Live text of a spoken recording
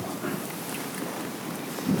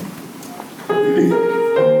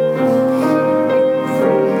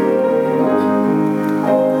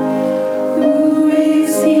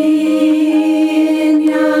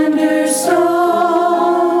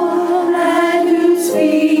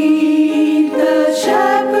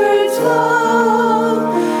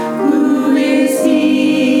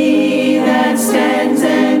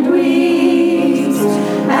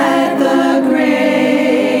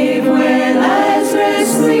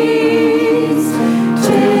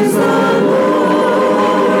Tis the Lord.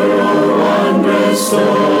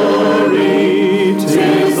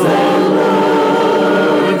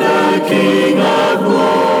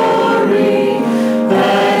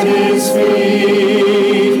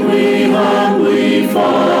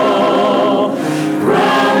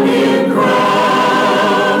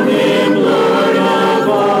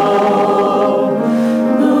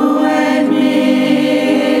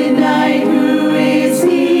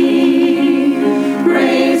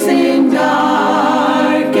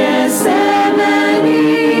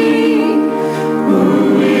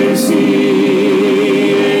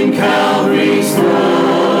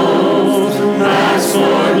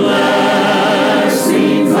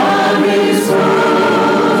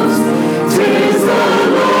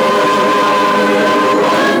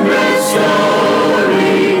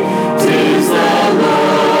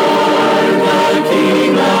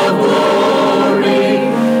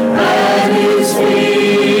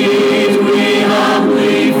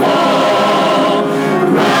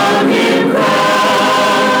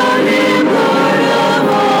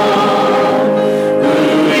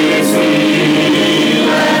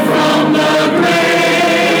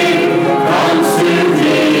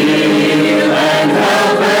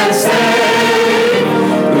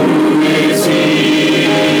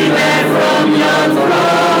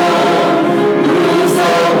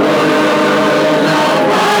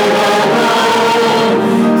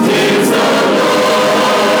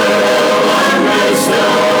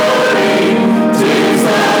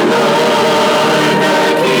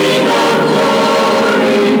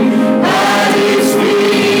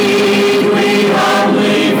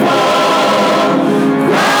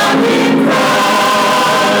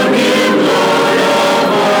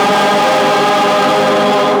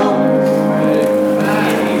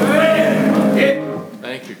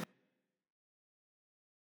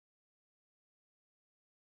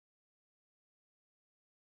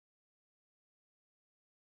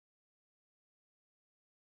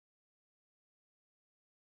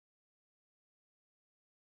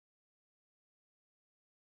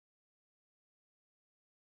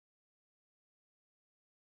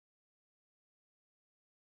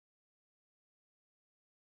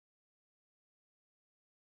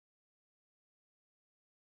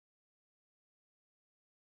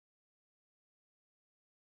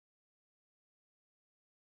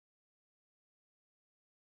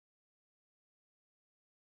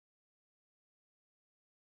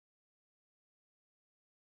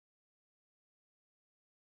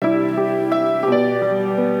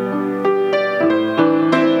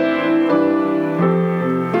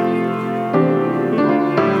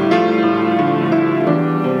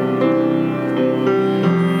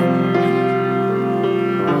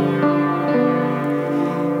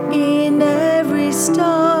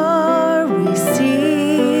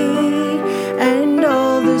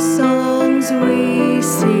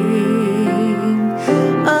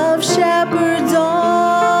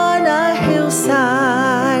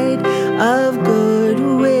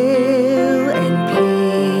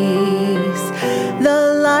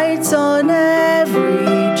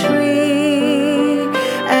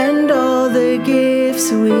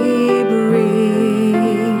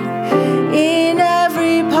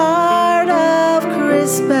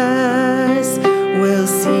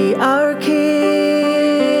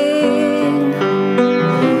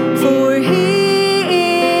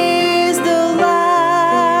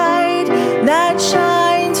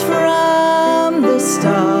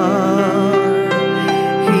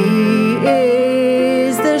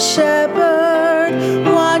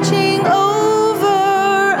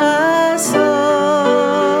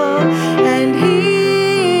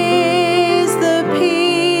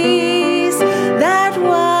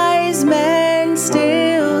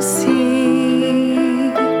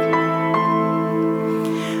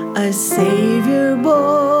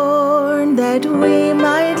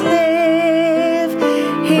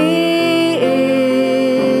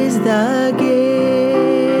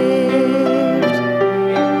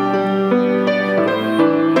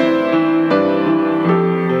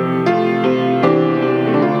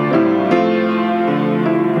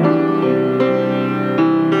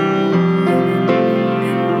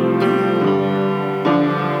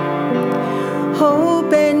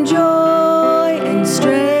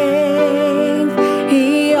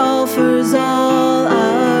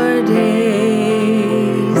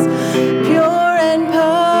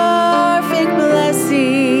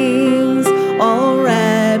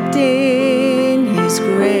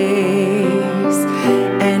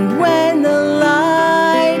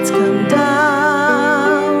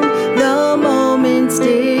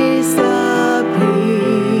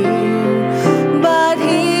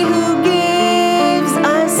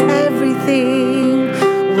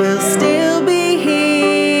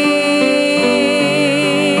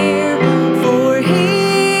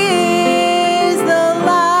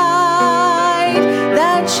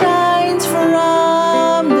 shines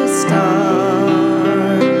from the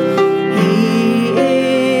start. He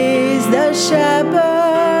is the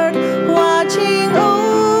shepherd watching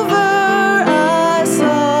over us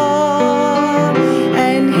all,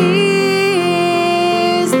 and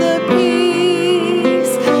He is the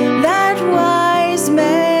peace that wise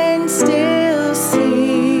men still seek.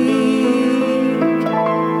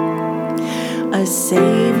 A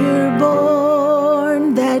Savior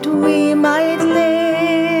born that we might live,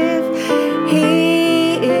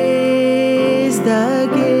 He is the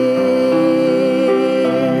gift.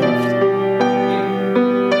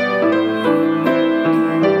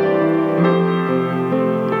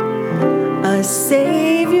 A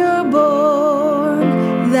Savior born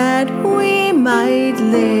that we might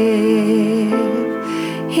live,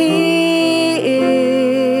 He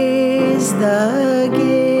is the gift.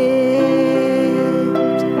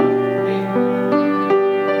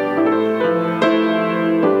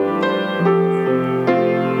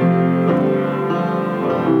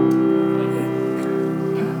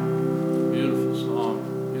 Beautiful song,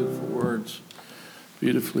 beautiful words.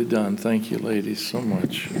 Beautifully done. Thank you, ladies, so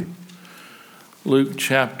much. Luke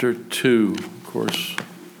chapter 2, of course,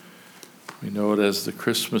 we know it as the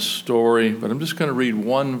Christmas story, but I'm just going to read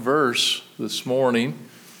one verse this morning.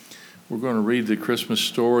 We're going to read the Christmas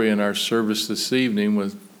story in our service this evening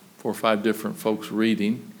with 4 or 5 different folks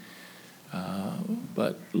reading.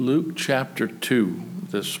 But Luke chapter 2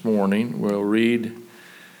 this morning, we'll read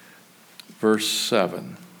verse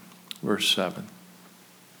 7. Verse 7.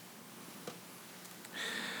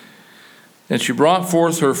 And she brought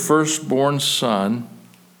forth her firstborn son,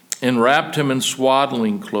 and wrapped him in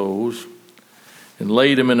swaddling clothes, and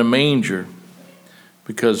laid him in a manger,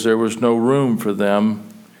 because there was no room for them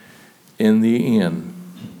in the inn.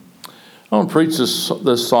 I want to preach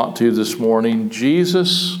this thought to you this morning.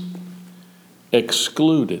 Jesus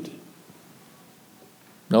excluded.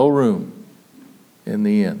 No room in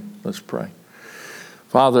the inn. Let's pray.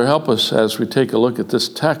 Father, help us as we take a look at this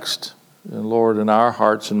text. And Lord, in our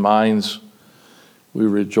hearts and minds, we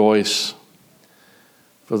rejoice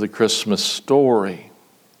for the Christmas story.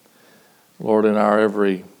 Lord, in our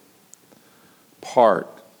every part,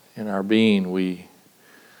 in our being, we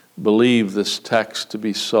believe this text to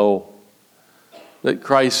be so, that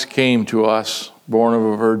Christ came to us, born of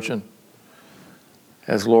a virgin.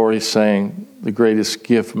 As Lori sang, the greatest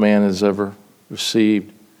gift man has ever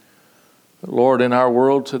received. But Lord, in our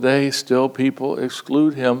world today, still people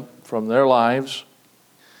exclude him from their lives.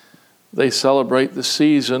 They celebrate the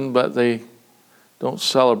season, but they don't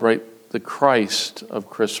celebrate the Christ of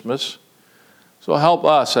Christmas. So help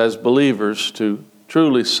us as believers to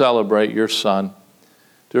truly celebrate your Son.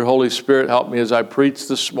 Dear Holy Spirit, help me as I preach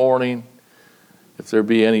this morning. If there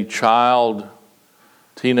be any child,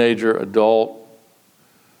 teenager, adult,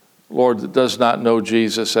 Lord, that does not know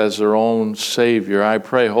Jesus as their own Savior, I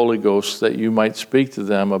pray, Holy Ghost, that you might speak to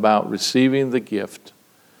them about receiving the gift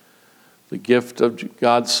of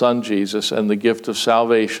God's Son Jesus, and the gift of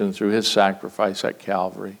salvation through his sacrifice at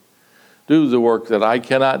Calvary. Do the work that I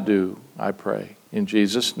cannot do, I pray. In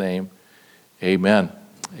Jesus' name, amen.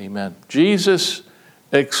 Amen. Jesus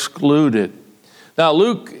excluded. Now,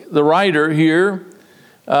 Luke, the writer here,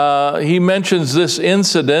 he mentions this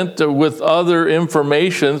incident with other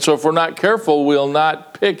information, so if we're not careful, we'll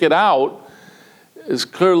not pick it out as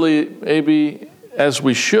clearly maybe as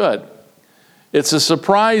we should. It's a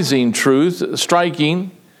surprising truth,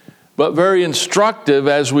 striking, but very instructive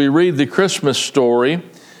as we read the Christmas story.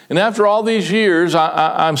 And after all these years,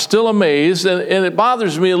 I'm still amazed, and it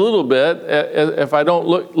bothers me a little bit if I don't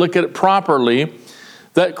look at it properly,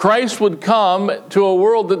 that Christ would come to a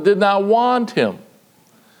world that did not want him.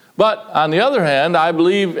 But on the other hand, I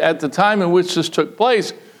believe at the time in which this took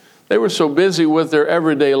place, they were so busy with their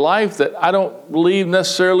everyday life that I don't believe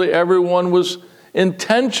necessarily everyone was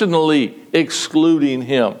intentionally excluding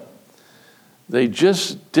him. They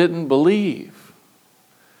just didn't believe.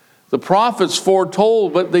 The prophets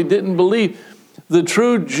foretold, but they didn't believe. The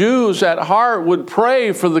true Jews at heart would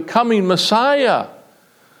pray for the coming Messiah,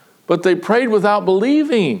 but they prayed without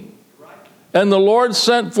believing. And the Lord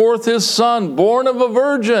sent forth his Son, born of a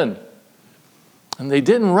virgin, and they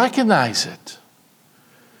didn't recognize it.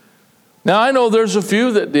 Now, I know there's a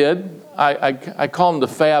few that did. I call them the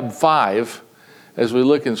Fab Five as we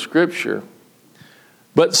look in Scripture.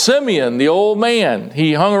 But Simeon, the old man,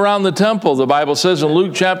 he hung around the temple, the Bible says in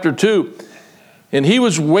Luke chapter 2, and he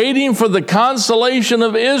was waiting for the consolation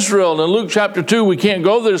of Israel. And in Luke chapter 2, we can't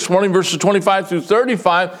go there this morning, verses 25 through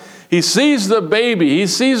 35, he sees the baby, he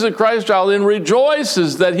sees the Christ child, and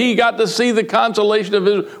rejoices that he got to see the consolation of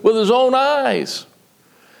Israel with his own eyes.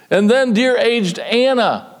 And then dear aged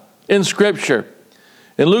Anna in Scripture.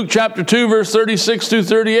 In Luke chapter 2, verse 36 through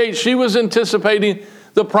 38, she was anticipating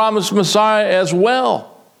the promised Messiah as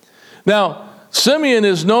well. Now, Simeon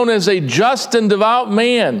is known as a just and devout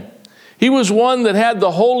man. He was one that had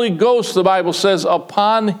the Holy Ghost, the Bible says,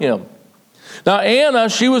 upon him. Now, Anna,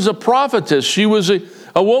 she was a prophetess. She was a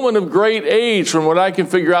woman of great age, from what I can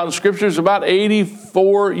figure out in Scriptures, about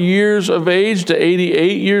 84 years of age to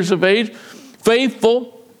 88 years of age.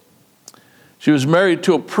 Faithful. She was married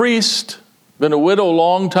to a priest, been a widow a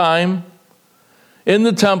long time. In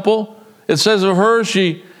the temple, it says of her,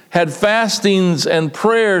 she had fastings and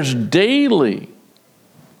prayers daily.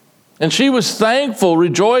 And she was thankful,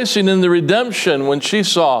 rejoicing in the redemption when she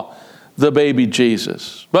saw the baby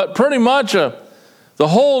Jesus. But pretty much the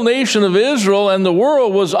whole nation of Israel and the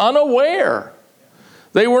world was unaware.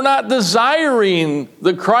 They were not desiring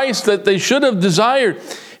the Christ that they should have desired.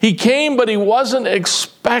 He came, but he wasn't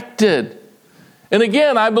expected. And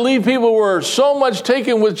again, I believe people were so much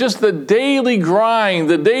taken with just the daily grind,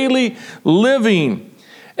 the daily living,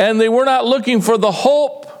 and they were not looking for the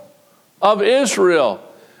hope of Israel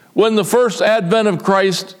when the first advent of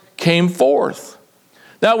Christ came forth.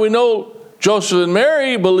 Now we know Joseph and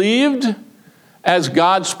Mary believed as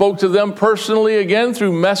God spoke to them personally again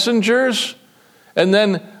through messengers. And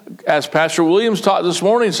then, as Pastor Williams taught this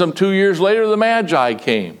morning, some 2 years later, the Magi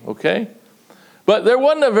came, okay? But there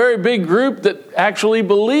wasn't a very big group that actually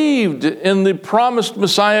believed in the promised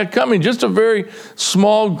Messiah coming, just a very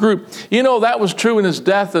small group. You know, that was true in his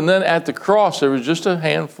death, and then at the cross, there was just a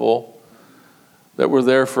handful that were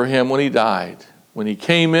there for him when he died. When he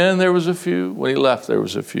came in, there was a few. When he left, there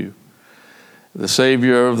was a few. The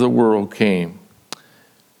Savior of the world came,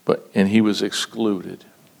 and he was excluded.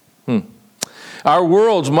 Our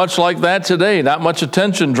world's much like that today. Not much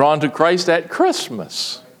attention drawn to Christ at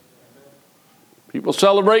Christmas. People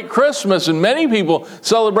celebrate Christmas, and many people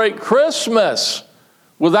celebrate Christmas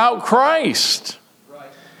without Christ.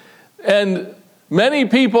 And many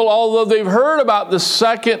people, although they've heard about the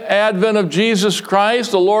second advent of Jesus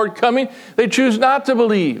Christ, the Lord coming, they choose not to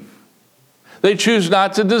believe. They choose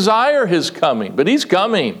not to desire his coming, but he's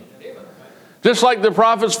coming. Just like the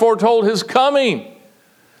prophets foretold his coming.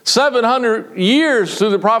 700 years through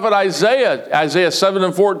the prophet Isaiah, Isaiah 7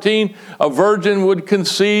 and 14, a virgin would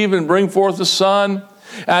conceive and bring forth a son.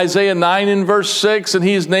 Isaiah 9 and verse 6, and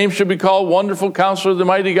his name should be called Wonderful Counselor, the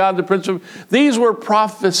Mighty God, the Prince of... These were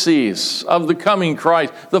prophecies of the coming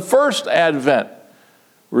Christ, the first advent.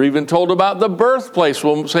 We're even told about the birthplace.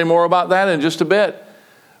 We'll say more about that in just a bit.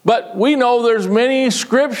 But we know there's many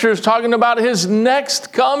scriptures talking about his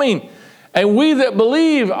next coming, and we that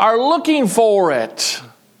believe are looking for it.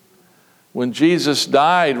 When Jesus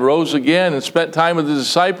died, rose again, and spent time with the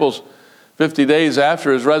disciples, 50 days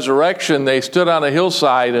after his resurrection, they stood on a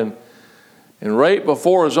hillside, and right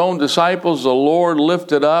before his own disciples, the Lord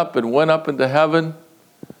lifted up and went up into heaven.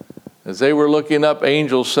 As they were looking up,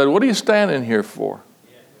 angels said, "What are you standing here for?"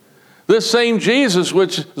 This same Jesus,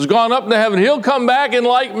 which has gone up into heaven, he'll come back in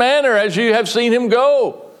like manner as you have seen him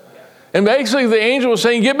go. And basically the angel was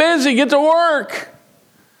saying, get busy, get to work.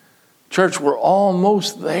 Church, we're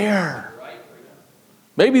almost there.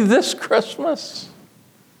 Maybe this Christmas.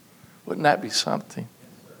 Wouldn't that be something?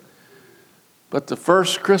 But the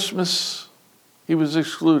first Christmas, he was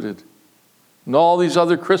excluded. And all these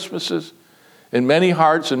other Christmases, in many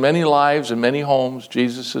hearts and many lives and many homes,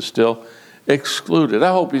 Jesus is still excluded.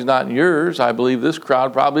 I hope he's not in yours. I believe this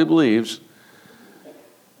crowd probably believes.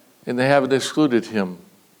 And they haven't excluded him.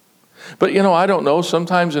 But you know, I don't know,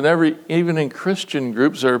 sometimes even in Christian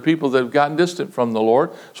groups, there are people that have gotten distant from the Lord,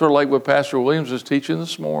 sort of like what Pastor Williams was teaching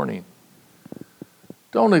this morning.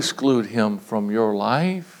 Don't exclude him from your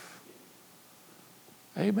life.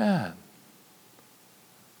 Amen.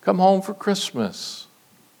 Come home for Christmas.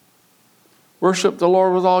 Worship the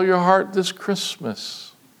Lord with all your heart this Christmas.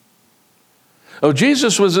 Oh,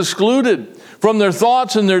 Jesus was excluded from their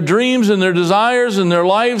thoughts and their dreams and their desires and their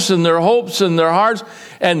lives and their hopes and their hearts.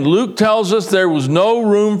 And Luke tells us there was no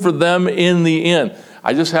room for them in the inn.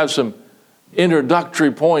 I just have some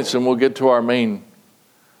introductory points and we'll get to our main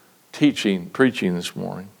preaching this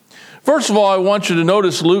morning. First of all, I want you to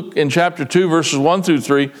notice Luke in chapter 2, verses 1 through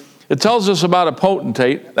 3. It tells us about a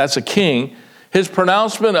potentate, that's a king, his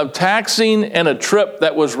pronouncement of taxing and a trip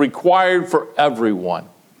that was required for everyone.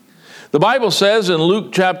 The Bible says in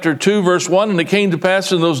Luke chapter 2, verse 1, and it came to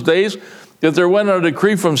pass in those days that there went a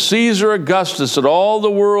decree from Caesar Augustus that all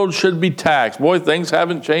the world should be taxed. Boy, things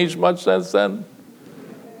haven't changed much since then.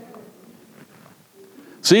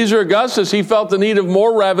 Caesar Augustus, he felt the need of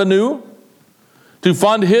more revenue to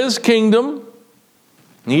fund his kingdom.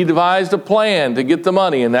 He devised a plan to get the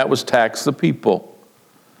money, and that was tax the people.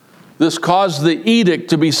 This caused the edict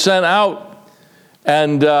to be sent out,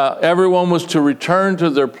 and everyone was to return to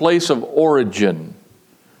their place of origin,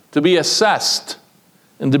 to be assessed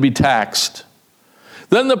and to be taxed.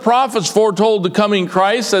 Then the prophets foretold the coming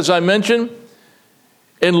Christ, as I mentioned.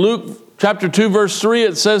 In Luke chapter 2, verse 3,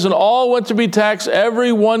 it says, and all went to be taxed,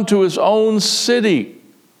 every one to his own city.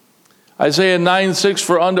 Isaiah 9:6,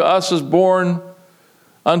 for unto us is born,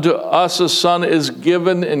 unto us a son is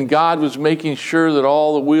given, and God was making sure that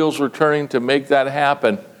all the wheels were turning to make that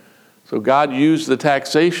happen. So God used the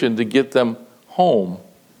taxation to get them home.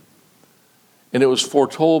 And it was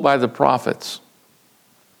foretold by the prophets.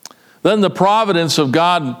 Then the providence of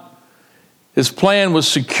God, his plan was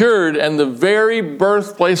secured, and the very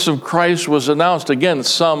birthplace of Christ was announced. Again,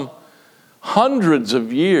 some hundreds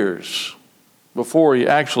of years before he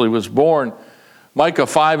actually was born. Micah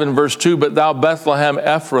 5 and verse 2, but thou Bethlehem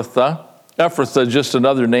Ephrathah. Ephrathah is just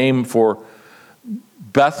another name for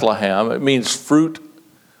Bethlehem. It means fruit,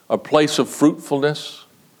 a place of fruitfulness.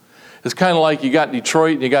 It's kind of like you got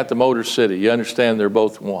Detroit and you got the Motor City. You understand they're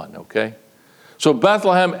both one, okay? So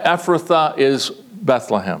Bethlehem Ephrathah is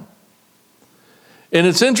Bethlehem. And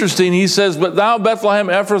it's interesting, he says, but thou Bethlehem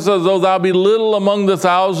Ephrathah, though thou be little among the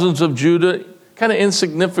thousands of Judah, kind of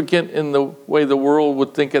insignificant in the way the world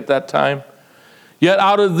would think at that time. Yet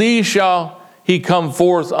out of thee shall he come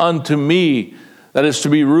forth unto me, that is to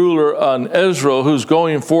be ruler on Israel, whose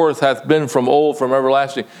going forth hath been from old, from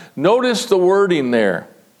everlasting. Notice the wording there.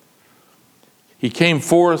 He came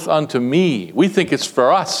forth unto me. We think it's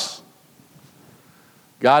for us.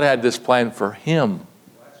 God had this plan for him,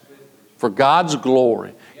 for God's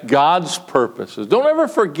glory, God's purposes. Don't ever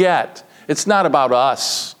forget, it's not about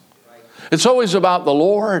us. It's always about the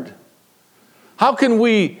Lord. How can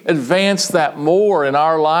we advance that more in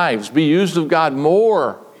our lives, be used of God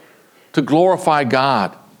more to glorify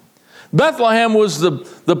God? Bethlehem was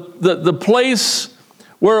the place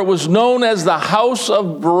where it was known as the house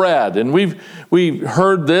of bread. And we've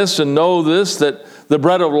heard this and know this, that the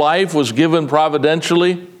bread of life was given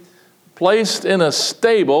providentially, placed in a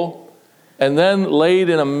stable, and then laid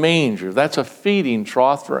in a manger. That's a feeding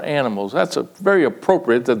trough for animals. That's very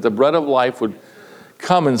appropriate that the bread of life would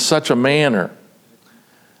come in such a manner.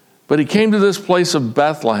 But he came to this place of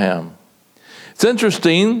Bethlehem. It's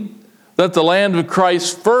interesting that the land of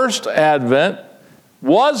Christ's first advent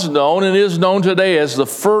was known and is known today as the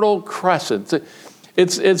Fertile Crescent.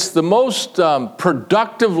 It's the most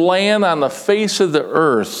productive land on the face of the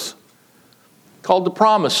earth, called the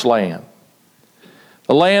Promised Land.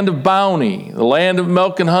 The land of bounty, the land of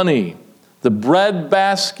milk and honey, the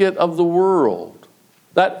breadbasket of the world,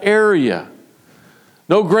 that area.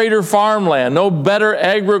 No greater farmland, no better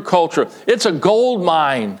agriculture. It's a gold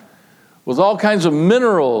mine with all kinds of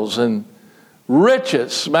minerals and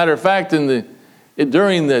riches. Matter of fact,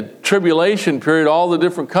 during the tribulation period, all the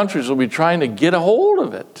different countries will be trying to get a hold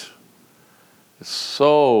of it. It's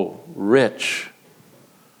so rich.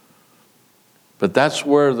 But that's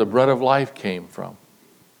where the bread of life came from.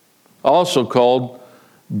 Also called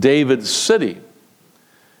David's city.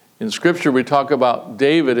 In Scripture, we talk about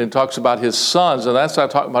David and talks about his sons, and that's not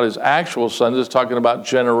talking about his actual sons. It's talking about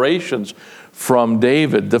generations from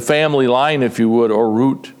David, the family line, if you would, or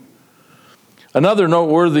root. Another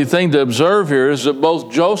noteworthy thing to observe here is that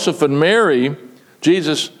both Joseph and Mary,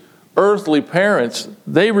 Jesus' earthly parents,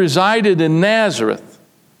 they resided in Nazareth,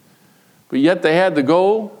 but yet they had to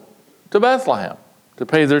go to Bethlehem to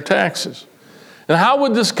pay their taxes. And how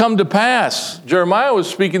would this come to pass? Jeremiah was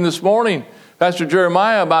speaking this morning, Pastor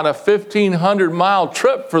Jeremiah, about a 1,500-mile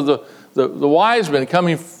trip for the wise men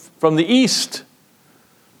coming from the east.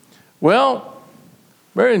 Well,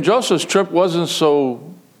 Mary and Joseph's trip wasn't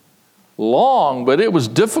so long, but it was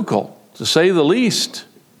difficult, to say the least.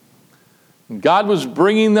 And God was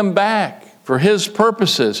bringing them back for his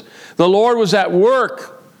purposes. The Lord was at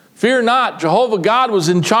work. Fear not, Jehovah God was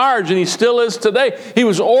in charge, and he still is today. He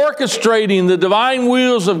was orchestrating the divine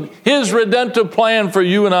wheels of his redemptive plan for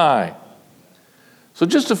you and I. So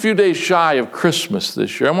just a few days shy of Christmas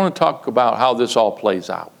this year, I want to talk about how this all plays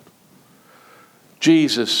out.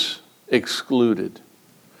 Jesus excluded.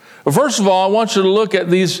 Well, first of all, I want you to look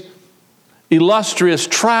at these illustrious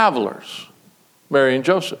travelers, Mary and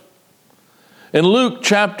Joseph. In Luke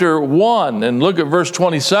chapter 1, and look at verse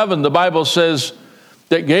 27, the Bible says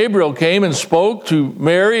that Gabriel came and spoke to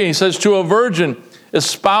Mary, and he says, to a virgin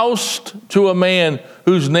espoused to a man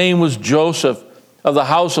whose name was Joseph, of the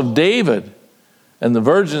house of David, and the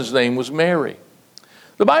virgin's name was Mary.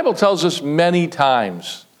 The Bible tells us many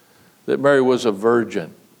times that Mary was a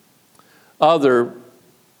virgin. Other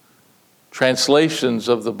translations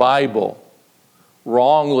of the Bible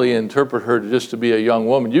wrongly interpret her just to be a young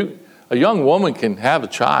woman. A young woman can have a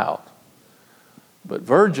child, but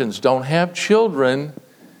virgins don't have children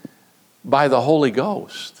by the Holy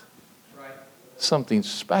Ghost. Something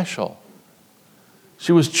special.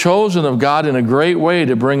 She was chosen of God in a great way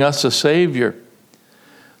to bring us a Savior.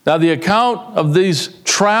 Now, the account of these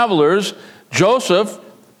travelers, Joseph,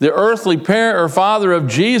 the earthly parent or father of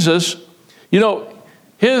Jesus,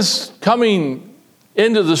 his coming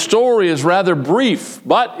into the story is rather brief,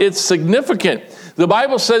 but it's significant. The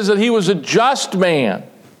Bible says that he was a just man,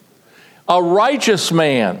 a righteous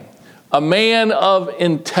man, a man of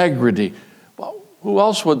integrity. Well, who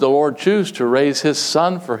else would the Lord choose to raise his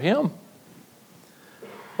son for him?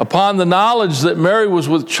 Upon the knowledge that Mary was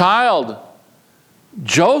with child,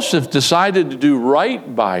 Joseph decided to do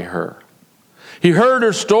right by her. He heard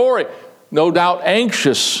her story, no doubt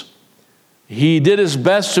anxious. He did his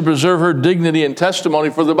best to preserve her dignity and testimony.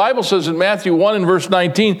 For the Bible says in Matthew 1 and verse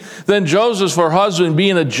 19, then Joseph, her husband,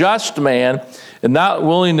 being a just man and not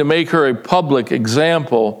willing to make her a public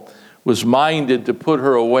example, was minded to put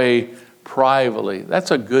her away privately.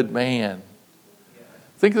 That's a good man.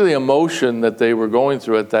 Think of the emotion that they were going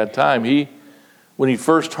through at that time. When he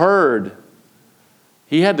first heard,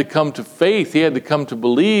 he had to come to faith. He had to come to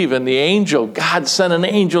believe. And God sent an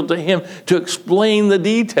angel to him to explain the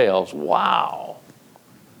details. Wow.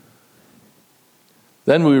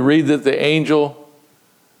 Then we read that the angel,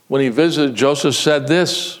 when he visited Joseph, said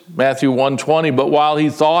this, Matthew 1:20, but while he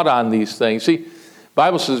thought on these things. See, the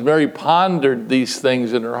Bible says Mary pondered these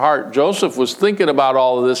things in her heart. Joseph was thinking about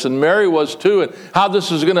all of this, and Mary was too, and how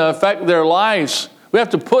this is going to affect their lives. We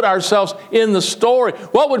have to put ourselves in the story.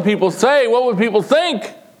 What would people say? What would people think?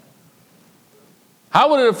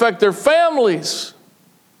 How would it affect their families?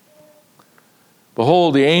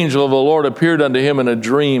 Behold, the angel of the Lord appeared unto him in a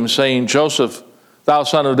dream, saying, Joseph, thou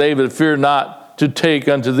son of David, fear not to take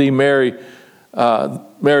unto thee Mary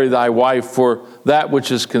thy wife, for that which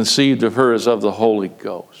is conceived of her is of the Holy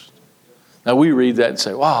Ghost. Now we read that and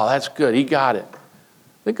say, wow, that's good. He got it.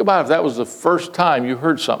 Think about if that was the first time you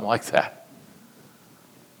heard something like that.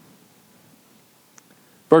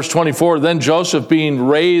 Verse 24, then Joseph, being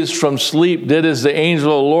raised from sleep, did as the angel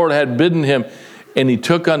of the Lord had bidden him, and he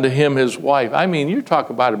took unto him his wife. I mean, you talk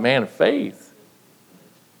about a man of faith.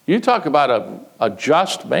 You talk about a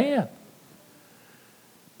just man.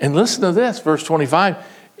 And listen to this, verse 25,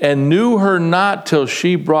 and knew her not till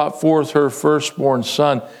she brought forth her firstborn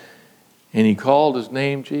son, and he called his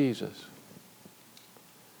name Jesus.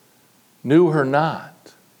 Knew her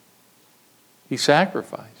not. He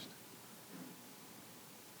sacrificed.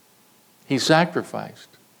 He sacrificed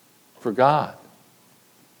for God.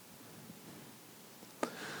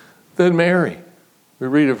 Then Mary, we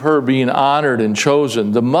read of her being honored and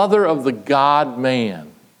chosen, the mother of the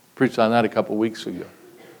God-man. Preached on that a couple weeks ago.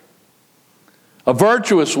 A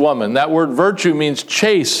virtuous woman. That word virtue means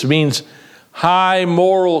chaste, means high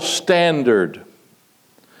moral standard.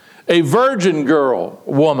 A virgin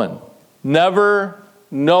woman, never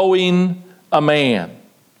knowing a man.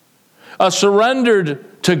 A surrendered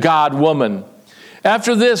to God woman.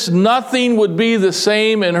 After this, nothing would be the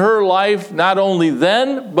same in her life, not only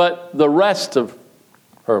then, but the rest of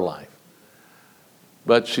her life.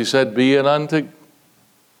 But she said, be it unto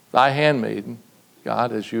thy handmaiden,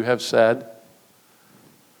 God, as you have said.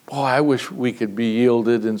 Boy, I wish we could be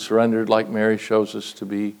yielded and surrendered like Mary shows us to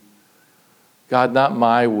be. God, not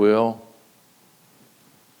my will.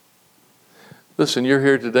 Listen, you're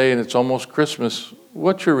here today and it's almost Christmas.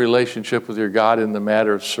 What's your relationship with your God in the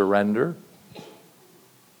matter of surrender?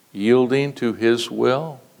 Yielding to His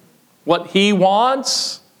will? What He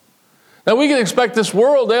wants? Now we can expect this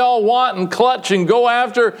world, they all want and clutch and go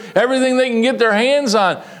after everything they can get their hands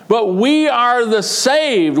on. But we are the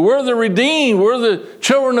saved. We're the redeemed. We're the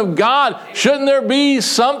children of God. Shouldn't there be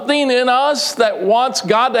something in us that wants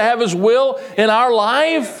God to have His will in our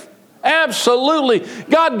life? Absolutely.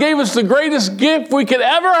 God gave us the greatest gift we could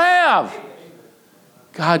ever have.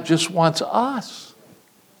 God just wants us.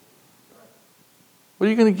 What are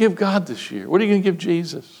you going to give God this year? What are you going to give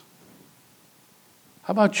Jesus?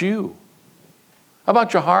 How about you? How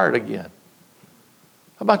about your heart again?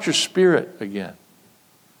 How about your spirit again?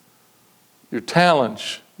 Your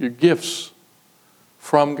talents, your gifts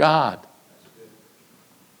from God.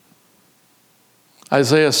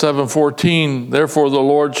 Isaiah 7:14, therefore the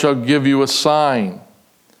Lord shall give you a sign.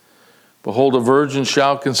 Behold, a virgin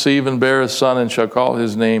shall conceive and bear a son and shall call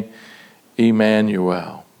his name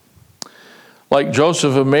Emmanuel. Like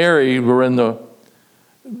Joseph, Mary was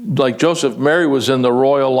in the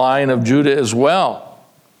royal line of Judah as well.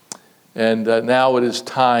 And now it is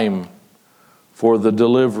time for the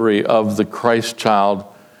delivery of the Christ child.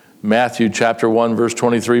 Matthew chapter 1, verse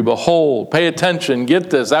 23, behold, pay attention, get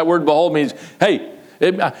this. That word behold means, hey,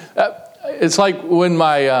 it's like when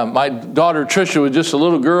my daughter Tricia was just a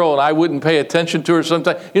little girl and I wouldn't pay attention to her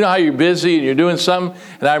sometimes. You know how you're busy and you're doing something?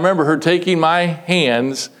 And I remember her taking her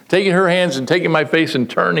hands and taking my face and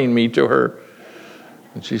turning me to her.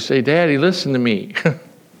 And she'd say, Daddy, listen to me.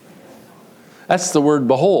 That's the word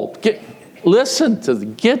behold. Get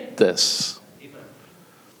this.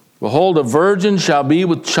 Behold, a virgin shall be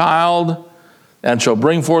with child, and shall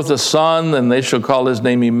bring forth a son, and they shall call his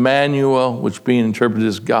name Emmanuel, which being interpreted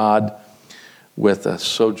is God with us.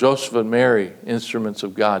 So Joseph and Mary, instruments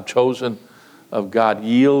of God, chosen of God,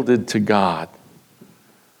 yielded to God.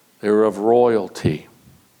 They were of royalty.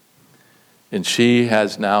 And she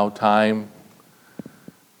has now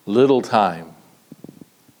little time,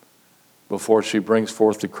 before she brings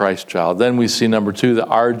forth the Christ child. Then we see, number 2, the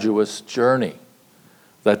arduous journey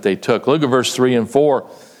that they took. Look at verse 3 and 4.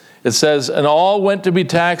 It says, and all went to be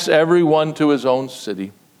taxed, every one to his own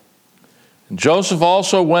city. And Joseph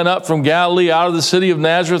also went up from Galilee out of the city of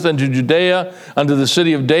Nazareth into Judea unto the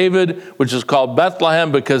city of David, which is called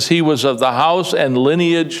Bethlehem, because he was of the house and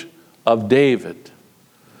lineage of David.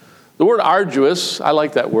 The word arduous, I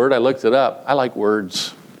like that word. I looked it up. I like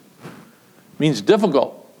words. It means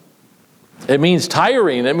difficult. It means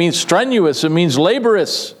tiring. It means strenuous. It means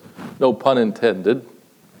laborious. No pun intended.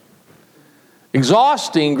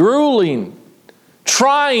 Exhausting, grueling,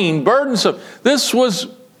 trying, burdensome. This was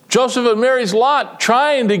Joseph and Mary's lot,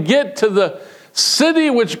 trying to get to the city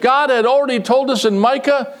which God had already told us in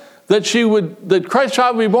Micah that Christ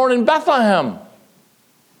child would be born in Bethlehem.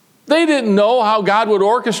 They didn't know how God would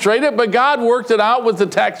orchestrate it, but God worked it out with the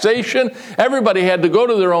taxation. Everybody had to go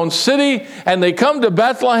to their own city, and they come to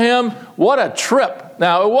Bethlehem. What a trip.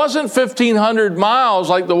 Now, it wasn't 1,500 miles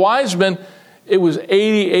like the wise men. It was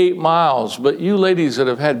 88 miles. But you ladies that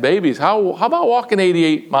have had babies, how about walking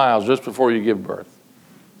 88 miles just before you give birth?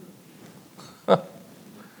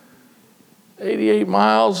 88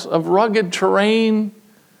 miles of rugged terrain,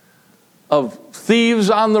 of thieves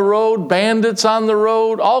on the road, bandits on the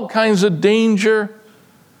road, all kinds of danger.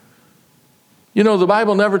 You know, the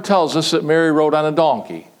Bible never tells us that Mary rode on a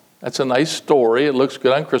donkey. That's a nice story. It looks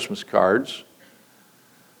good on Christmas cards.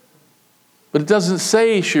 But it doesn't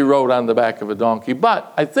say she rode on the back of a donkey.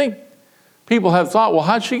 But I think people have thought, well,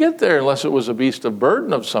 how'd she get there unless it was a beast of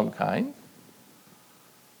burden of some kind?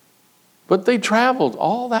 But they traveled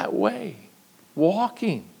all that way,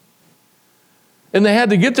 walking. And they had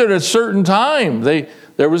to get there at a certain time.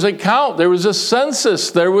 There was a count, there was a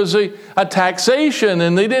census, there was a taxation,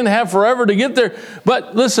 and they didn't have forever to get there.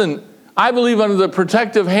 But listen, I believe under the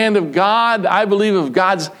protective hand of God, I believe of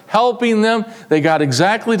God's helping them. They got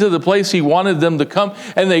exactly to the place He wanted them to come.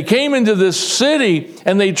 And they came into this city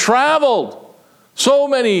and they traveled so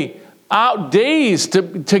many days to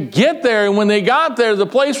get there. And when they got there, the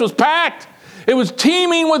place was packed. It was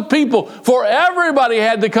teeming with people, for everybody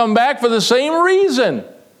had to come back for the same reason: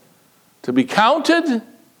 to be counted,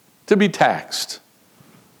 to be taxed.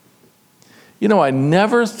 You know, I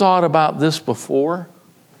never thought about this before,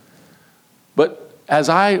 but as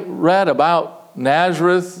I read about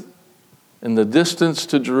Nazareth and the distance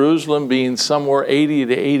to Jerusalem being somewhere 80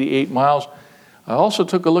 to 88 miles, I also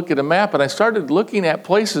took a look at a map and I started looking at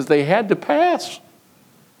places they had to pass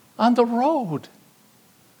on the road.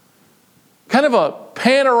 Kind of a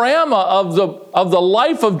panorama of the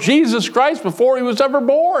life of Jesus Christ before He was ever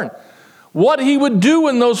born. What He would do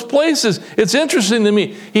in those places. It's interesting to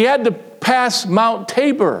me. He had to pass Mount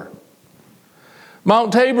Tabor.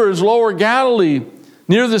 Mount Tabor is Lower Galilee,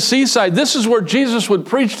 near the seaside. This is where Jesus would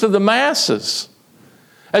preach to the masses.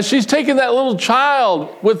 As she's taking that little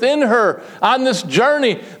child within her on this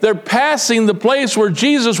journey, they're passing the place where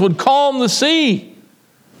Jesus would calm the sea,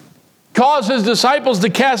 cause His disciples to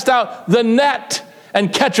cast out the net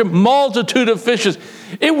and catch a multitude of fishes.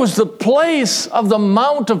 It was the place of the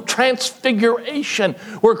Mount of Transfiguration,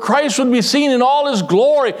 where Christ would be seen in all His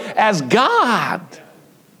glory as God.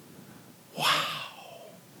 Wow.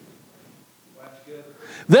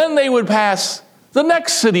 Then they would pass the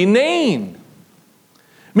next city, Nain.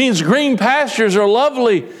 It means green pastures are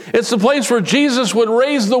lovely. It's the place where Jesus would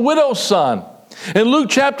raise the widow's son. In Luke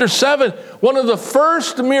chapter 7, one of the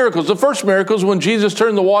first miracles when Jesus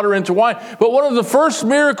turned the water into wine, but one of the first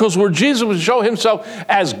miracles where Jesus would show Himself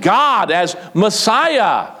as God, as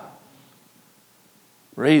Messiah,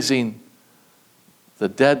 raising the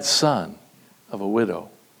dead son of a widow.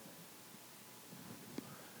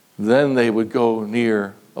 Then they would go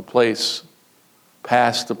near a place,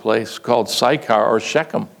 past a place called Sychar or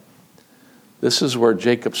Shechem. This is where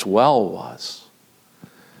Jacob's well was.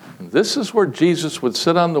 And this is where Jesus would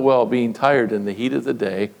sit on the well being tired in the heat of the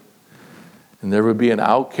day, and there would be an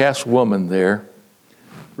outcast woman there,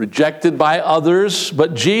 rejected by others,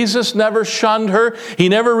 but Jesus never shunned her. He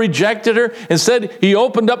never rejected her. Instead, he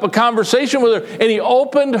opened up a conversation with her, and he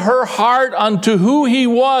opened her heart unto who he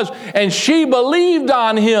was, and she believed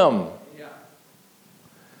on him.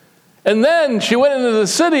 And then she went into the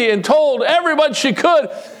city and told everybody she could,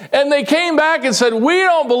 and they came back and said, we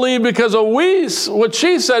don't believe because of what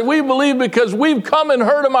she said. We believe because we've come and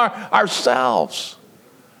heard him ourselves.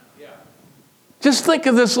 Just think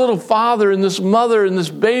of this little father and this mother and this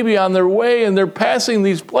baby on their way, and they're passing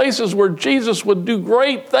these places where Jesus would do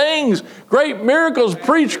great things, great miracles,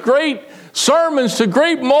 preach great sermons to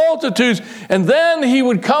great multitudes. And then he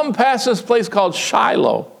would come past this place called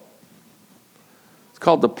Shiloh. It's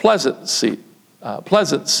called the Pleasant City.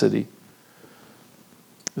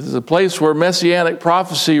 This is a place where Messianic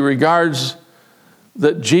prophecy regards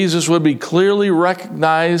that Jesus would be clearly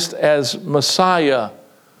recognized as Messiah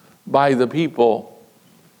by the people.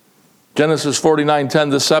 Genesis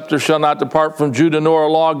 49:10, the scepter shall not depart from Judah, nor a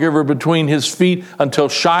lawgiver between his feet until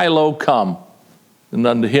Shiloh come. And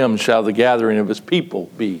unto him shall the gathering of his people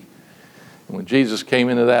be. And when Jesus came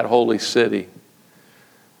into that holy city,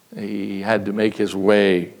 he had to make his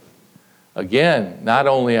way again, not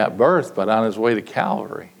only at birth, but on his way to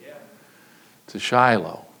Calvary, to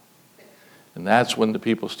Shiloh. And that's when the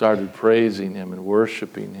people started praising him and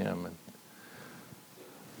worshiping him and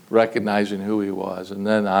recognizing who he was, and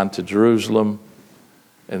then on to Jerusalem,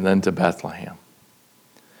 and then to Bethlehem.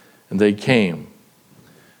 And they came,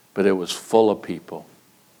 but it was full of people.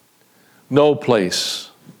 No place.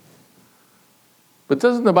 But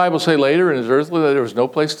doesn't the Bible say later in his earthly that there was no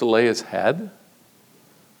place to lay his head?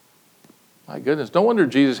 My goodness, no wonder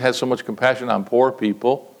Jesus has so much compassion on poor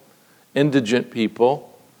people, indigent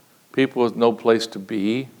people, people with no place to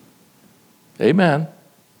be. Amen.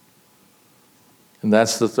 And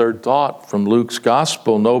that's the third thought from Luke's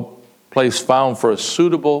gospel, no place found for a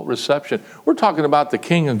suitable reception. We're talking about the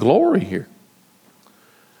King of Glory here.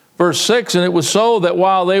 Verse 6, and it was so that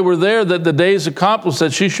while they were there, that the days accomplished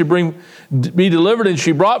that she should be delivered, and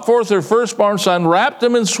she brought forth her firstborn son, wrapped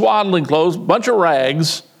him in swaddling clothes, bunch of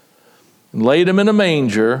rags, and laid him in a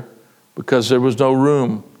manger, because there was no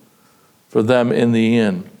room for them in the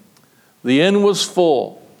inn. The inn was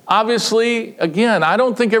full. Obviously, again, I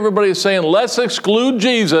don't think everybody is saying, let's exclude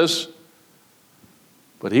Jesus,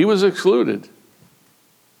 but he was excluded.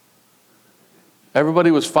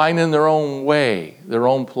 Everybody was finding their own way, their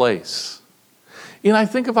own place. You know, I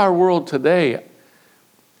think of our world today.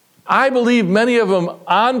 I believe many of them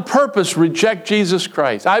on purpose reject Jesus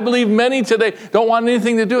Christ. I believe many today don't want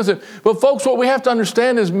anything to do with it. But folks, what we have to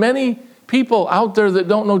understand is many people out there that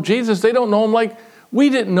don't know Jesus, they don't know him like we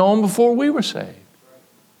didn't know him before we were saved.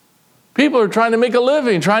 People are trying to make a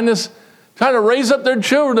living, trying to raise up their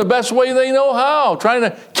children the best way they know how, trying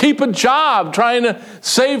to keep a job, trying to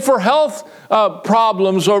save for health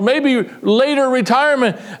problems or maybe later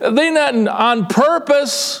retirement. They not on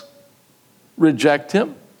purpose reject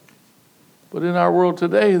him. But in our world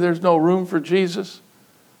today, there's no room for Jesus.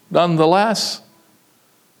 Nonetheless,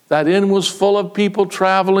 that inn was full of people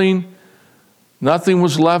traveling. Nothing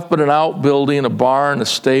was left but an outbuilding, a barn, a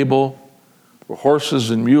stable, where horses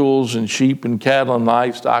and mules and sheep and cattle and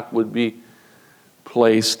livestock would be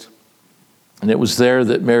placed. And it was there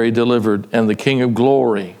that Mary delivered, and the King of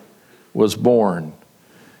Glory was born.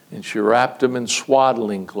 And she wrapped him in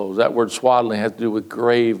swaddling clothes. That word swaddling has to do with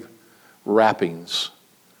grave wrappings,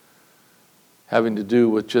 having to do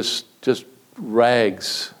with just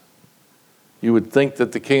rags. You would think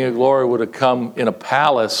that the King of Glory would have come in a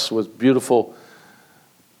palace with beautiful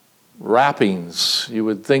wrappings. You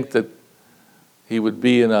would think that he would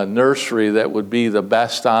be in a nursery that would be the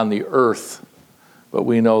best on the earth. But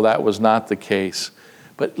we know that was not the case.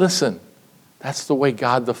 But listen, that's the way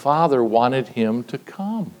God the Father wanted him to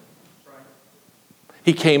come.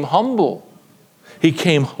 He came humble. He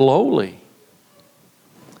came lowly.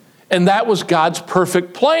 And that was God's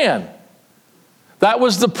perfect plan. That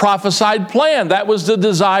was the prophesied plan. That was the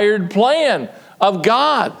desired plan of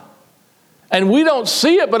God. And we don't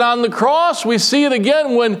see it, but on the cross we see it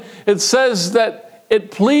again when it says that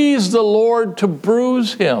it pleased the Lord to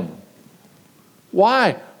bruise him.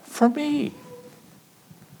 Why? For me.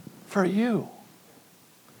 For you.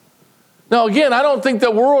 Now again, I don't think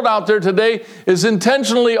the world out there today is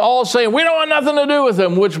intentionally all saying, we don't want nothing to do with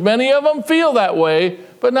him, which many of them feel that way,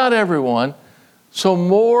 but not everyone. So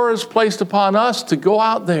more is placed upon us to go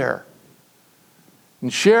out there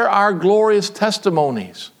and share our glorious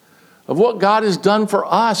testimonies of what God has done for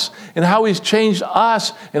us and how He's changed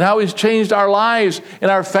us and how He's changed our lives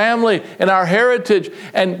and our family and our heritage,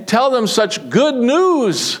 and tell them such good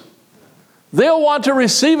news, they'll want to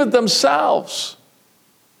receive it themselves.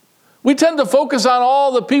 We tend to focus on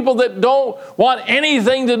all the people that don't want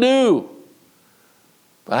anything to do.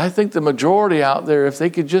 But I think the majority out there, if they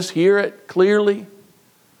could just hear it clearly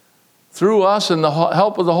through us and the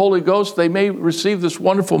help of the Holy Ghost, they may receive this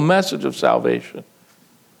wonderful message of salvation.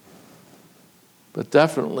 But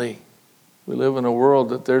definitely, we live in a world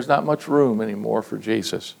that there's not much room anymore for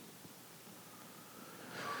Jesus.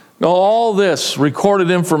 Now, all this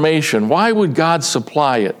recorded information, why would God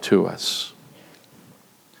supply it to us?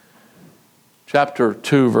 Chapter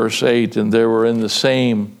 2, verse 8, and there were in the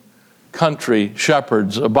same country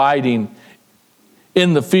shepherds abiding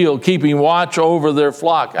in the field, keeping watch over their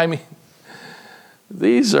flock. I mean,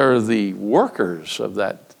 these are the workers of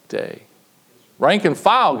that day. Rank and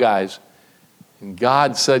file guys. And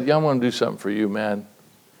God said, yeah, I'm going to do something for you, man.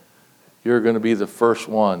 You're going to be the first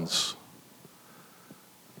ones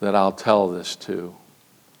that I'll tell this to.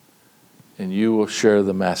 And you will share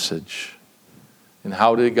the message. And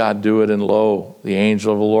how did God do it? And lo, the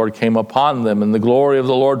angel of the Lord came upon them, and the glory of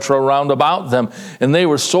the Lord shone round about them, and they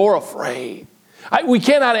were sore afraid. We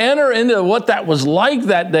cannot enter into what that was like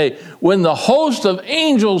that day when the host of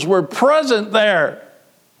angels were present there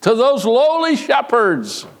to those lowly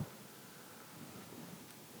shepherds.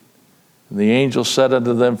 And the angel said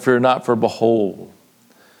unto them, fear not, for behold,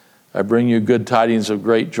 I bring you good tidings of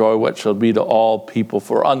great joy, what shall be to all people.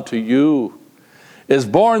 For unto you is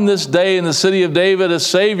born this day in the city of David a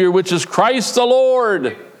Savior, which is Christ the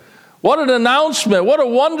Lord. What an announcement. What a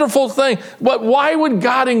wonderful thing. But why would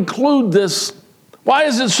God include this? Why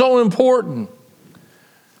is it so important?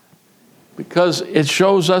 Because it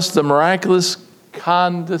shows us the miraculous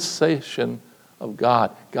condescension of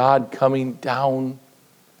God. God coming down,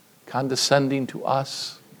 condescending to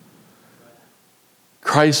us.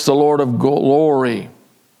 Christ the Lord of glory,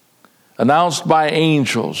 announced by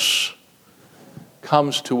angels,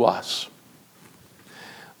 comes to us.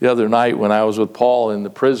 The other night when I was with Paul in the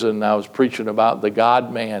prison, I was preaching about the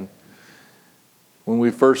God-man. When we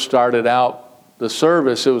first started out the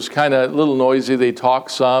service, it was kind of a little noisy. They talked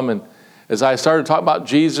some, and as I started talking about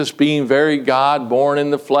Jesus being very God, born in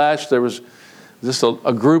the flesh, there was just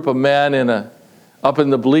a group of men up in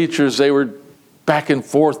the bleachers. They were back and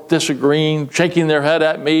forth disagreeing, shaking their head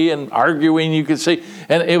at me and arguing, you could see.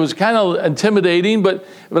 And it was kind of intimidating, but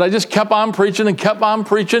I just kept on preaching and kept on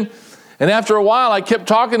preaching. And after a while, I kept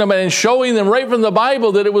talking to them and showing them right from the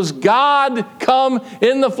Bible that it was God come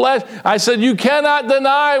in the flesh. I said, you cannot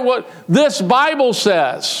deny what this Bible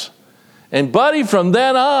says. And buddy, from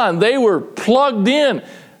then on, they were plugged in.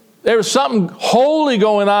 There was something holy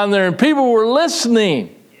going on there, and people were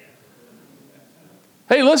listening.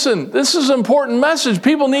 Hey, listen, this is an important message.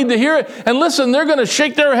 People need to hear it. And listen, they're going to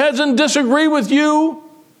shake their heads and disagree with you.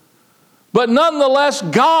 But nonetheless,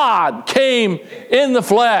 God came in the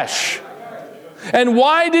flesh. And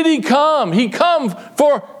why did He come? He come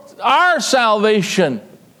for our salvation.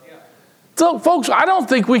 So, folks, I don't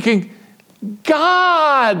think we can.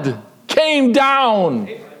 God came down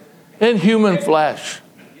in human flesh.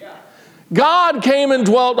 God came and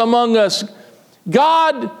dwelt among us.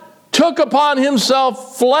 God took upon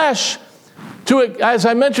Himself flesh to, as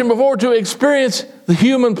I mentioned before, to experience the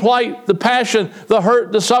human plight, the passion, the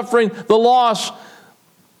hurt, the suffering, the loss,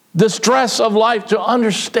 the stress of life, to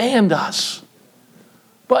understand us.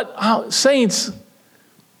 But saints,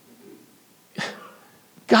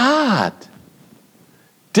 God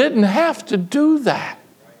didn't have to do that.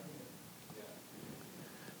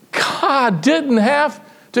 God didn't have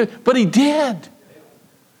to, but He did.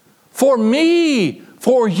 For me,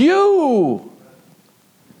 for you.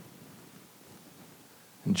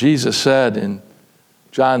 And Jesus said in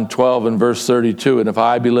John 12 and verse 32, and if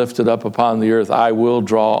I be lifted up upon the earth, I will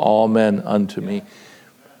draw all men unto me.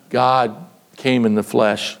 God came in the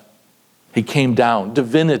flesh. He came down.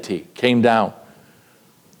 Divinity came down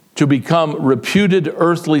to become reputed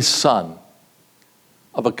earthly son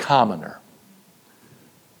of a commoner,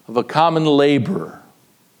 of a common laborer,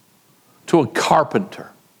 to a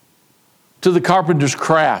carpenter, to the carpenter's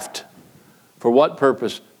craft. For what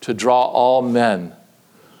purpose? To draw all men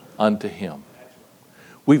unto Him.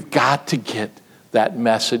 We've got to get that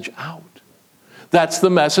message out. That's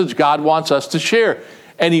the message God wants us to share.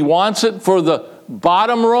 And He wants it for the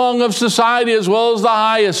bottom rung of society as well as the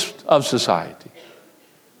highest of society.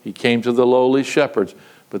 He came to the lowly shepherds,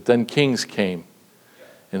 but then kings came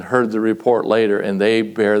and heard the report later, and they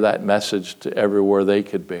bear that message to everywhere they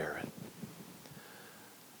could bear it.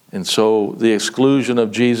 And so the exclusion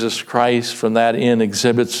of Jesus Christ from that inn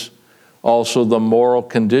exhibits also the moral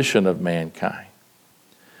condition of mankind.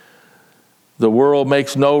 The world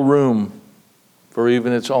makes no room for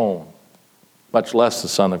even its own, much less the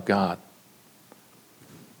Son of God.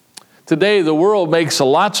 Today, the world makes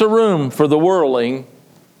lots of room for the worldling.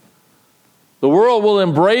 The world will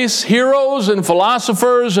embrace heroes and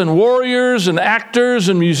philosophers and warriors and actors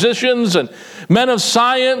and musicians and men of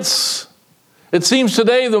science. It seems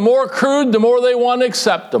today the more crude, the more they want to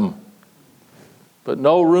accept them. But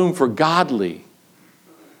no room for godly,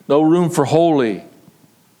 no room for holy,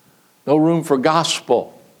 no room for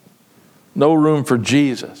gospel, no room for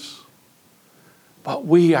Jesus. But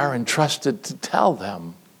we are entrusted to tell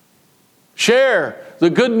them. Share the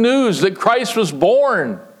good news that Christ was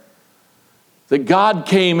born, that God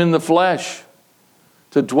came in the flesh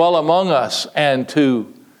to dwell among us and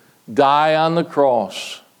to die on the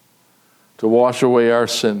cross to wash away our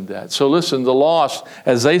sin debt. So listen, the lost,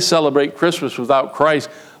 as they celebrate Christmas without Christ,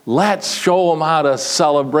 let's show them how to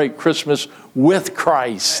celebrate Christmas with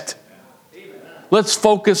Christ. Let's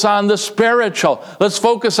focus on the spiritual. Let's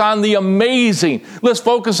focus on the amazing. Let's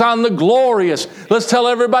focus on the glorious. Let's tell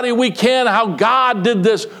everybody we can how God did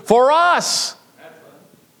this for us.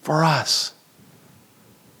 For us.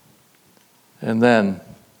 And then,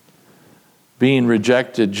 being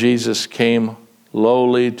rejected, Jesus came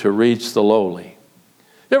lowly to reach the lowly.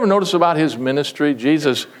 You ever notice about his ministry?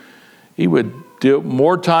 Jesus, he would do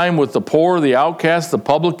more time with the poor, the outcast, the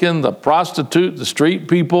publican, the prostitute, the street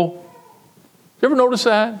people. You ever notice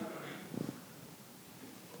that?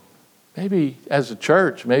 Maybe as a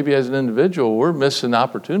church, maybe as an individual, we're missing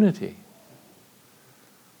opportunity.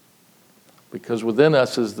 Because within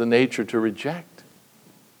us is the nature to reject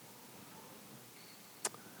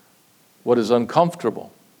what is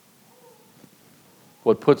uncomfortable,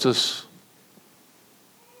 what puts us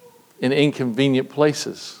in inconvenient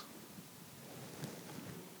places.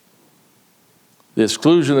 The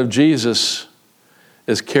exclusion of Jesus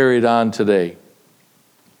is carried on today.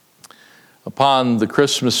 Upon the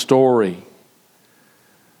Christmas story,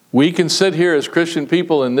 we can sit here as Christian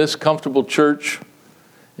people in this comfortable church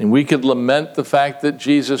and we could lament the fact that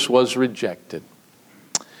Jesus was rejected.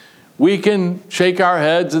 We can shake our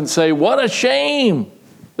heads and say, what a shame!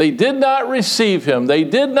 They did not receive him. They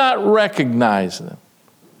did not recognize him.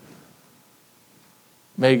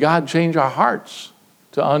 May God change our hearts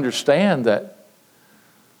to understand that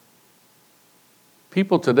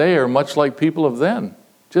people today are much like people of then,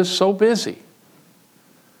 just so busy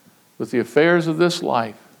with the affairs of this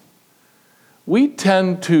life. We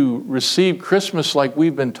tend to receive Christmas like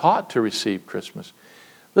we've been taught to receive Christmas.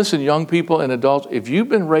 Listen, young people and adults, if you've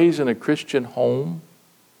been raised in a Christian home,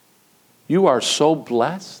 you are so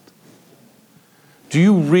blessed. Do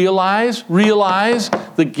you realize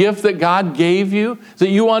the gift that God gave you? That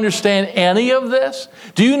you understand any of this?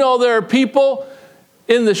 Do you know there are people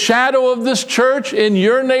in the shadow of this church, in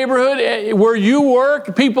your neighborhood, where you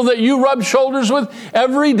work, people that you rub shoulders with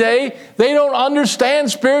every day, they don't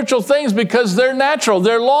understand spiritual things because they're natural,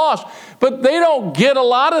 they're lost. But they don't get a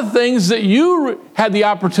lot of things that you had the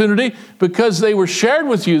opportunity because they were shared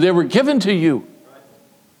with you, they were given to you.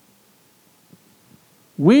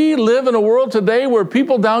 We live in a world today where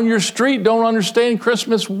people down your street don't understand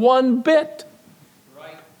Christmas one bit.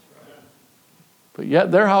 But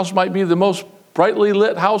yet their house might be the most brightly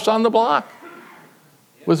lit house on the block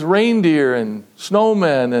with reindeer and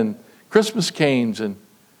snowmen and Christmas canes.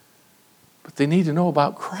 But they need to know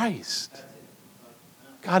about Christ.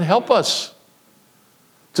 God, help us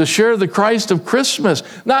to share the Christ of Christmas,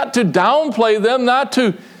 not to downplay them, not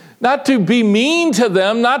to be mean to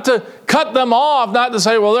them, not to cut them off, not to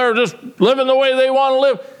say, well, they're just living the way they want to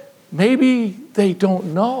live. Maybe they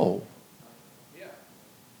don't know.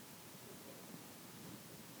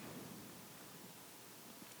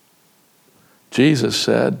 Jesus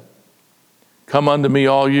said, come unto me,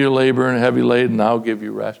 all you labor and heavy laden, and I'll give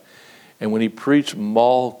you rest. And when he preached,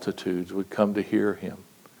 multitudes would come to hear him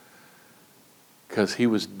because he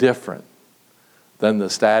was different than the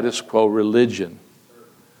status quo religion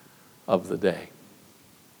of the day.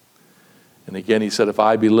 And again, he said, if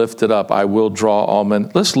I be lifted up, I will draw all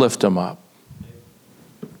men. Let's lift him up.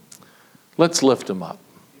 Let's lift him up.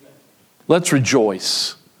 Let's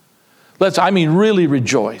rejoice. Really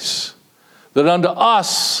rejoice. That unto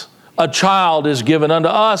us a child is given, unto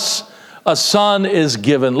us a son is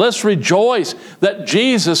given. Let's rejoice that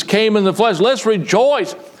Jesus came in the flesh. Let's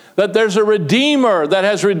rejoice that there's a Redeemer that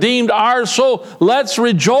has redeemed our soul. Let's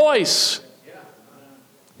rejoice.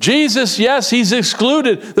 Jesus, yes, he's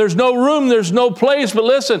excluded. There's no room, there's no place. But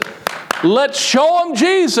listen, let's show him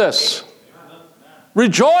Jesus.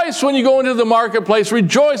 Rejoice when you go into the marketplace.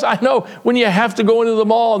 Rejoice. I know when you have to go into the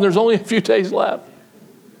mall and there's only a few days left.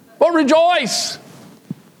 But rejoice.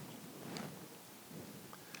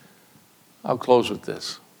 I'll close with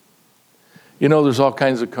this. You know, there's all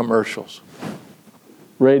kinds of commercials.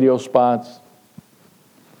 Radio spots,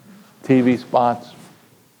 TV spots,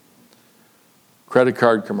 credit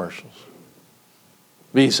card commercials,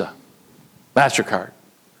 Visa, MasterCard,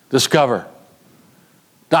 Discover,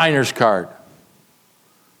 Diner's Card.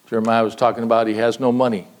 Jeremiah was talking about he has no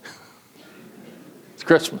money. It's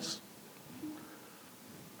Christmas.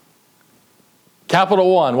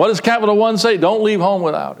 Capital One. What does Capital One say? Don't leave home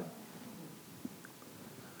without it.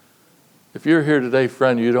 If you're here today,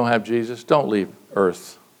 friend, you don't have Jesus, don't leave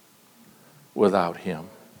earth without him.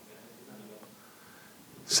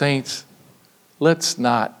 Saints, let's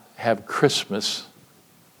not have Christmas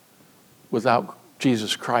without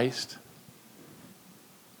Jesus Christ.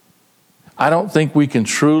 I don't think we can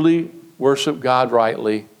truly worship God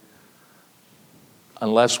rightly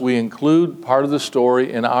unless we include part of the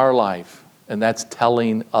story in our life, and that's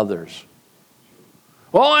telling others.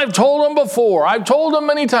 Well, I've told them before. I've told them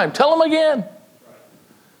many times. Tell them again.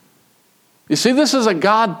 You see, this is a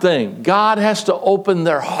God thing. God has to open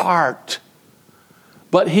their heart.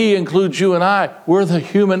 But he includes you and I. We're the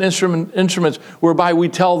human instruments whereby we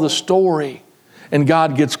tell the story, and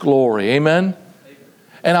God gets glory. Amen?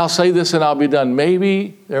 And I'll say this and I'll be done.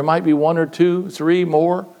 Maybe there might be 1 or 2, 3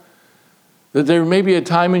 more. That there may be a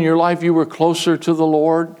time in your life you were closer to the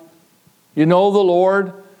Lord. You know the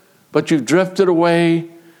Lord, but you've drifted away.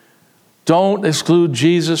 Don't exclude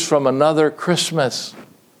Jesus from another Christmas,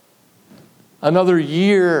 another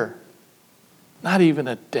year, not even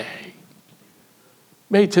a day.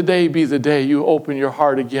 May today be the day you open your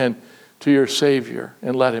heart again to your Savior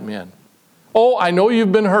and let him in. Oh, I know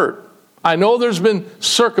you've been hurt. I know there's been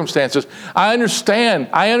circumstances. I understand.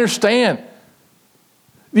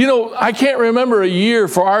 You know, I can't remember a year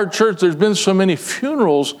for our church there's been so many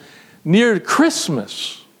funerals near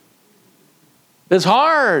Christmas. It's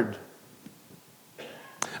hard.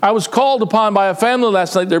 I was called upon by a family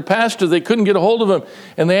last night, their pastor, they couldn't get a hold of him,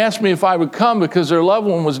 and they asked me if I would come because their loved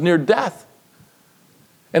one was near death.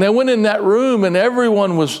 And I went in that room and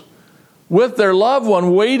everyone was with their loved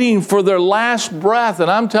one waiting for their last breath. And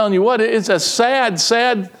I'm telling you what, it's a sad,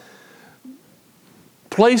 sad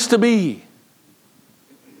place to be.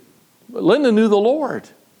 But Linda knew the Lord.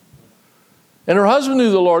 And her husband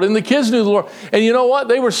knew the Lord, and the kids knew the Lord. And you know what?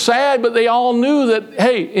 They were sad, but they all knew that,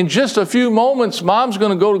 hey, in just a few moments, Mom's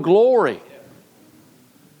going to go to glory.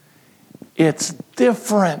 It's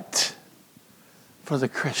different for the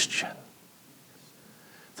Christian.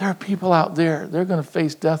 There are people out there, they're going to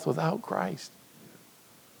face death without Christ.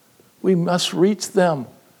 We must reach them.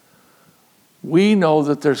 We know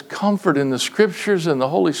that there's comfort in the Scriptures and the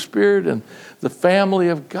Holy Spirit and the family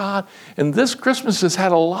of God. And this Christmas has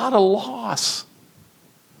had a lot of loss.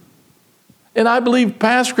 And I believe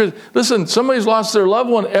past Christmas, listen, somebody's lost their loved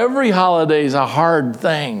one. Every holiday is a hard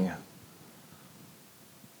thing.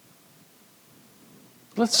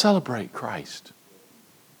 Let's celebrate Christ.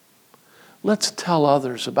 Let's tell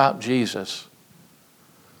others about Jesus.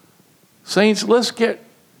 Saints, let's get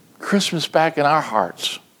Christmas back in our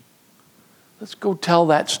hearts. Let's go tell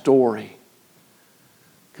that story.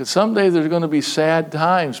 Because someday there's going to be sad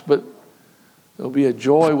times, but there'll be a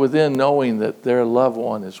joy within knowing that their loved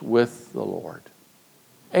one is with the Lord.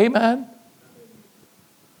 Amen?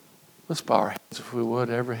 Let's bow our heads if we would,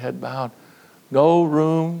 every head bowed. No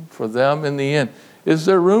room for them in the end. Is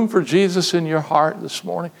there room for Jesus in your heart this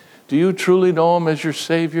morning? Do you truly know him as your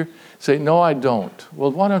Savior? Say, no, I don't.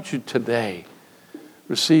 Well, why don't you today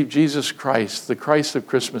receive Jesus Christ, the Christ of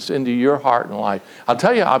Christmas, into your heart and life? I'll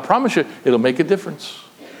tell you, I promise you, it'll make a difference.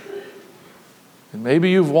 And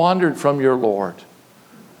maybe you've wandered from your Lord.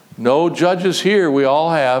 No judges here, we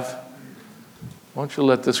all have. Won't you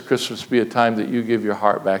let this Christmas be a time that you give your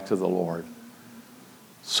heart back to the Lord?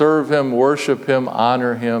 Serve him, worship him,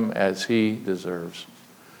 honor him as he deserves.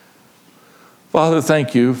 Father,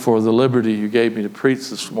 thank you for the liberty you gave me to preach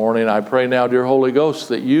this morning. I pray now, dear Holy Ghost,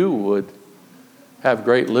 that you would have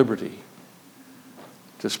great liberty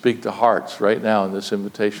to speak to hearts right now in this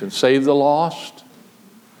invitation. Save the lost.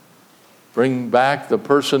 Bring back the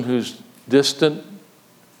person who's distant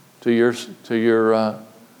to your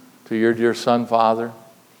dear Son, Father.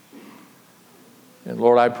 And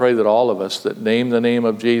Lord, I pray that all of us that name the name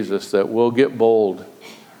of Jesus, that we'll get bold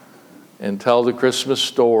and tell the Christmas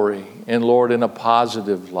story, and Lord, in a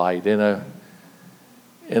positive light, in a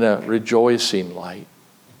rejoicing light.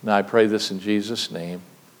 And I pray this in Jesus' name.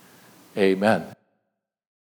 Amen.